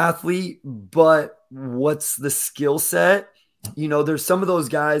uber athlete, but what's the skill set? There's some of those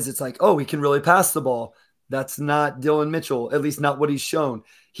guys, it's like, oh, he can really pass the ball. That's not Dillon Mitchell, at least not what he's shown.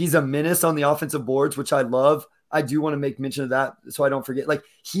 He's a menace on the offensive boards, which I love. I do want to make mention of that so I don't forget. Like,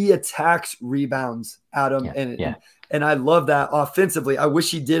 he attacks rebounds, Adam, and I love that offensively. I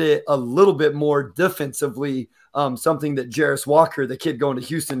wish he did it a little bit more defensively, something that Jarris Walker, the kid going to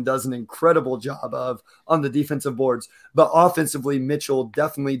Houston, does an incredible job of on the defensive boards. But offensively, Mitchell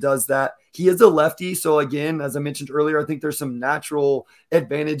definitely does that. He is a lefty, so again, as I mentioned earlier, I think there's some natural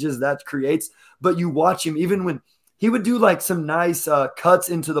advantages that creates. But you watch him, even when he would do like some nice cuts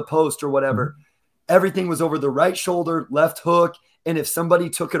into the post or whatever, everything was over the right shoulder, left hook. And if somebody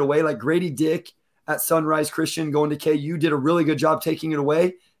took it away, like Grady Dick at Sunrise Christian going to KU did a really good job taking it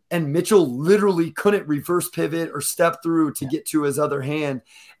away. And Mitchell literally couldn't reverse pivot or step through to get to his other hand.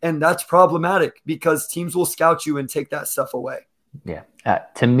 And that's problematic because teams will scout you and take that stuff away. Yeah.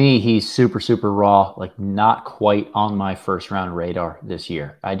 To me, he's super, super raw, like not quite on my first round radar this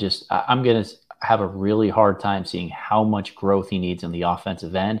year. I'm going to have a really hard time seeing how much growth he needs in the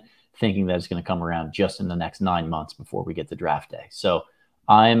offensive end, thinking that it's going to come around just in the next 9 months before we get to draft day. So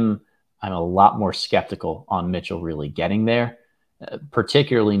I'm a lot more skeptical on Mitchell really getting there,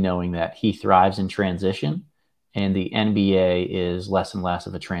 particularly knowing that he thrives in transition, and the NBA is less and less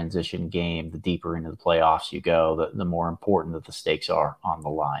of a transition game. The deeper into the playoffs you go, the more important that the stakes are on the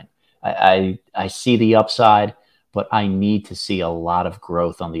line. I see the upside, but I need to see a lot of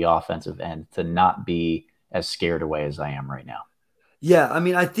growth on the offensive end to not be as scared away as I am right now. Yeah, I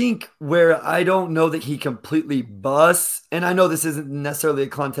mean, I think where I don't know that he completely busts, and I know this isn't necessarily a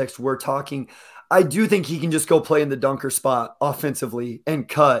context we're talking, I do think he can just go play in the dunker spot offensively and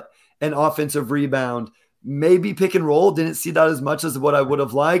cut an offensive rebound, maybe pick and roll. Didn't see that as much as what I would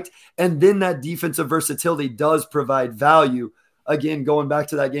have liked. And then that defensive versatility does provide value. Again, going back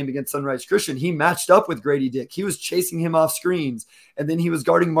to that game against Sunrise Christian, he matched up with Grady Dick. He was chasing him off screens, and then he was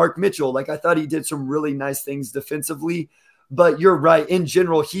guarding Mark Mitchell. Like, I thought he did some really nice things defensively. But you're right. In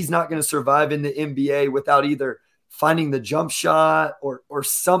general, he's not going to survive in the NBA without either finding the jump shot or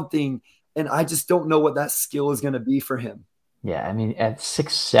something. And I just don't know what that skill is going to be for him. Yeah, I mean, at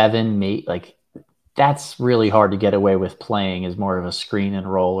 6'7", mate, like that's really hard to get away with playing as more of a screen and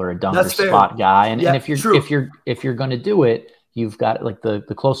roll or a dunker spot guy. And, and if you're going to do it, you've got like the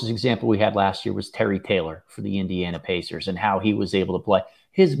closest example we had last year was Terry Taylor for the Indiana Pacers and how he was able to play.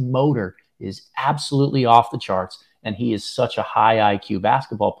 His motor is absolutely off the charts. And he is such a high IQ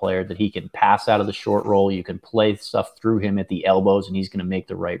basketball player that he can pass out of the short roll. You can play stuff through him at the elbows, and he's going to make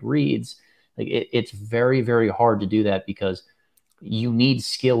the right reads. Like it's very, very hard to do that because you need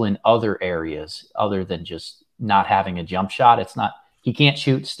skill in other areas other than just not having a jump shot. It's not, he can't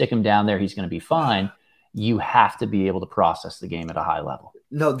shoot, stick him down there, he's going to be fine. You have to be able to process the game at a high level.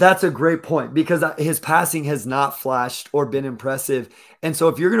 No, that's a great point because his passing has not flashed or been impressive. And so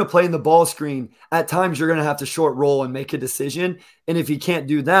if you're going to play in the ball screen, at times you're going to have to short roll and make a decision. And if you can't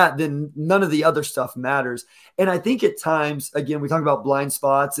do that, then none of the other stuff matters. And I think at times, again, we talk about blind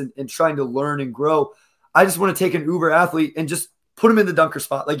spots and trying to learn and grow. I just want to take an uber athlete and just put him in the dunker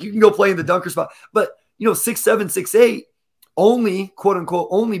spot. Like, you can go play in the dunker spot, but 6'7", 6'8", only, quote unquote,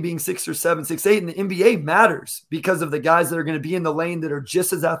 only being 6'7", 6'8" in the NBA matters because of the guys that are going to be in the lane that are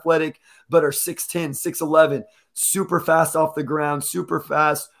just as athletic, but are 6'10", 6'11", super fast off the ground, super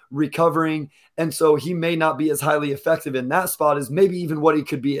fast recovering. And so he may not be as highly effective in that spot as maybe even what he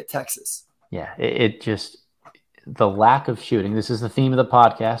could be at Texas. Yeah, it just, the lack of shooting. This is the theme of the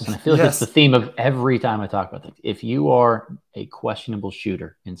podcast, and I feel like it's the Yes. theme of every time I talk about things. If you are a questionable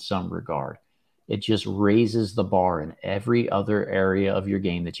shooter in some regard, it just raises the bar in every other area of your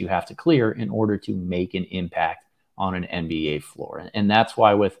game that you have to clear in order to make an impact on an NBA floor. And that's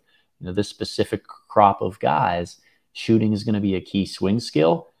why with this specific crop of guys, shooting is going to be a key swing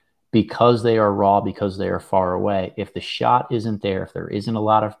skill because they are raw, because they are far away. If the shot isn't there, if there isn't a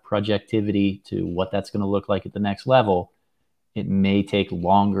lot of projectivity to what that's going to look like at the next level, it may take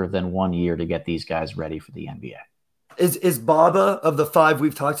longer than 1 year to get these guys ready for the NBA. Is Baba, of the five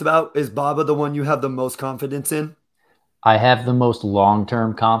we've talked about, is Baba the one you have the most confidence in? I have the most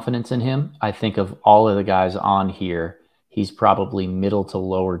long-term confidence in him. I think of all of the guys on here, he's probably middle to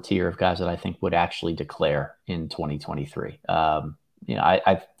lower tier of guys that I think would actually declare in 2023.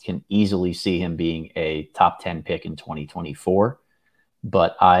 I can easily see him being a top 10 pick in 2024,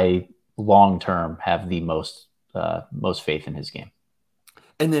 but I long-term have the most faith in his game.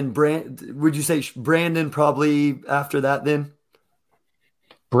 And then would you say Brandon probably after that then?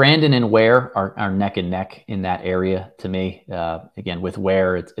 Brandon and Ware are neck and neck in that area to me. Again, with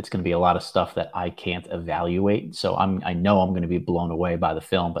Ware, it's going to be a lot of stuff that I can't evaluate. So I know I'm going to be blown away by the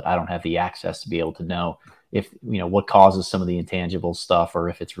film, but I don't have the access to be able to know if, what causes some of the intangible stuff or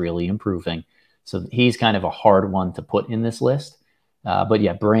if it's really improving. So he's kind of a hard one to put in this list. But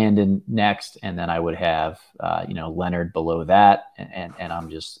yeah, Brandon next, and then I would have Leonard below that, and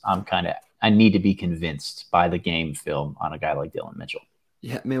I need to be convinced by the game film on a guy like Dylan Mitchell.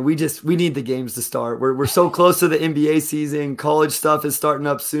 Yeah, man, we need the games to start. We're so close to the NBA season. College stuff is starting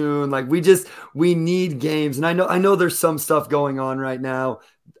up soon. Like we need games, and I know there's some stuff going on right now,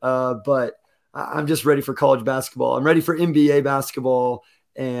 but I'm just ready for college basketball. I'm ready for NBA basketball.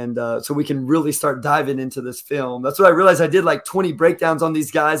 And so we can really start diving into this film. That's what I realized. I did like 20 breakdowns on these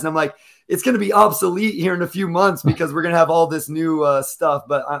guys, and I'm like, it's going to be obsolete here in a few months because we're going to have all this new stuff.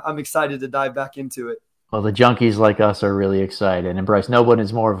 But I'm excited to dive back into it. Well, the junkies like us are really excited. And Bryce, no one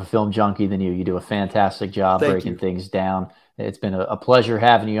is more of a film junkie than you. You do a fantastic job breaking things down. It's been a pleasure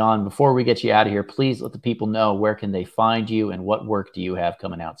having you on. Before we get you out of here, please let the people know where can they find you and what work do you have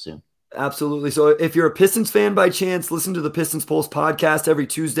coming out soon? Absolutely. So if you're a Pistons fan by chance, listen to the Pistons Pulse podcast every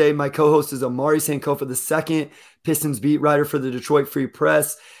Tuesday. My co-host is Amari Sankofa II, Pistons beat writer for the Detroit Free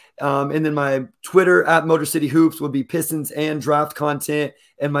Press. And then my Twitter at Motor City Hoops would be Pistons and draft content.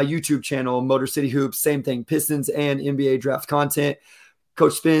 And my YouTube channel, Motor City Hoops, same thing, Pistons and NBA draft content.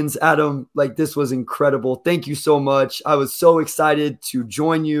 Coach Spins, Adam, this was incredible. Thank you so much. I was so excited to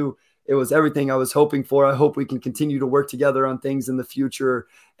join you. It was everything I was hoping for. I hope we can continue to work together on things in the future.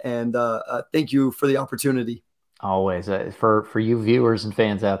 And thank you for the opportunity. Always. For you viewers and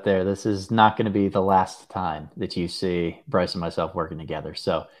fans out there, this is not going to be the last time that you see Bryce and myself working together.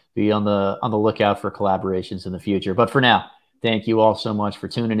 So be on the lookout for collaborations in the future. But for now, thank you all so much for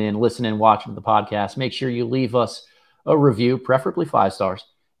tuning in, listening, watching the podcast. Make sure you leave us a review, preferably 5 stars,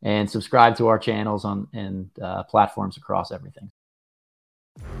 and subscribe to our channels and platforms across everything.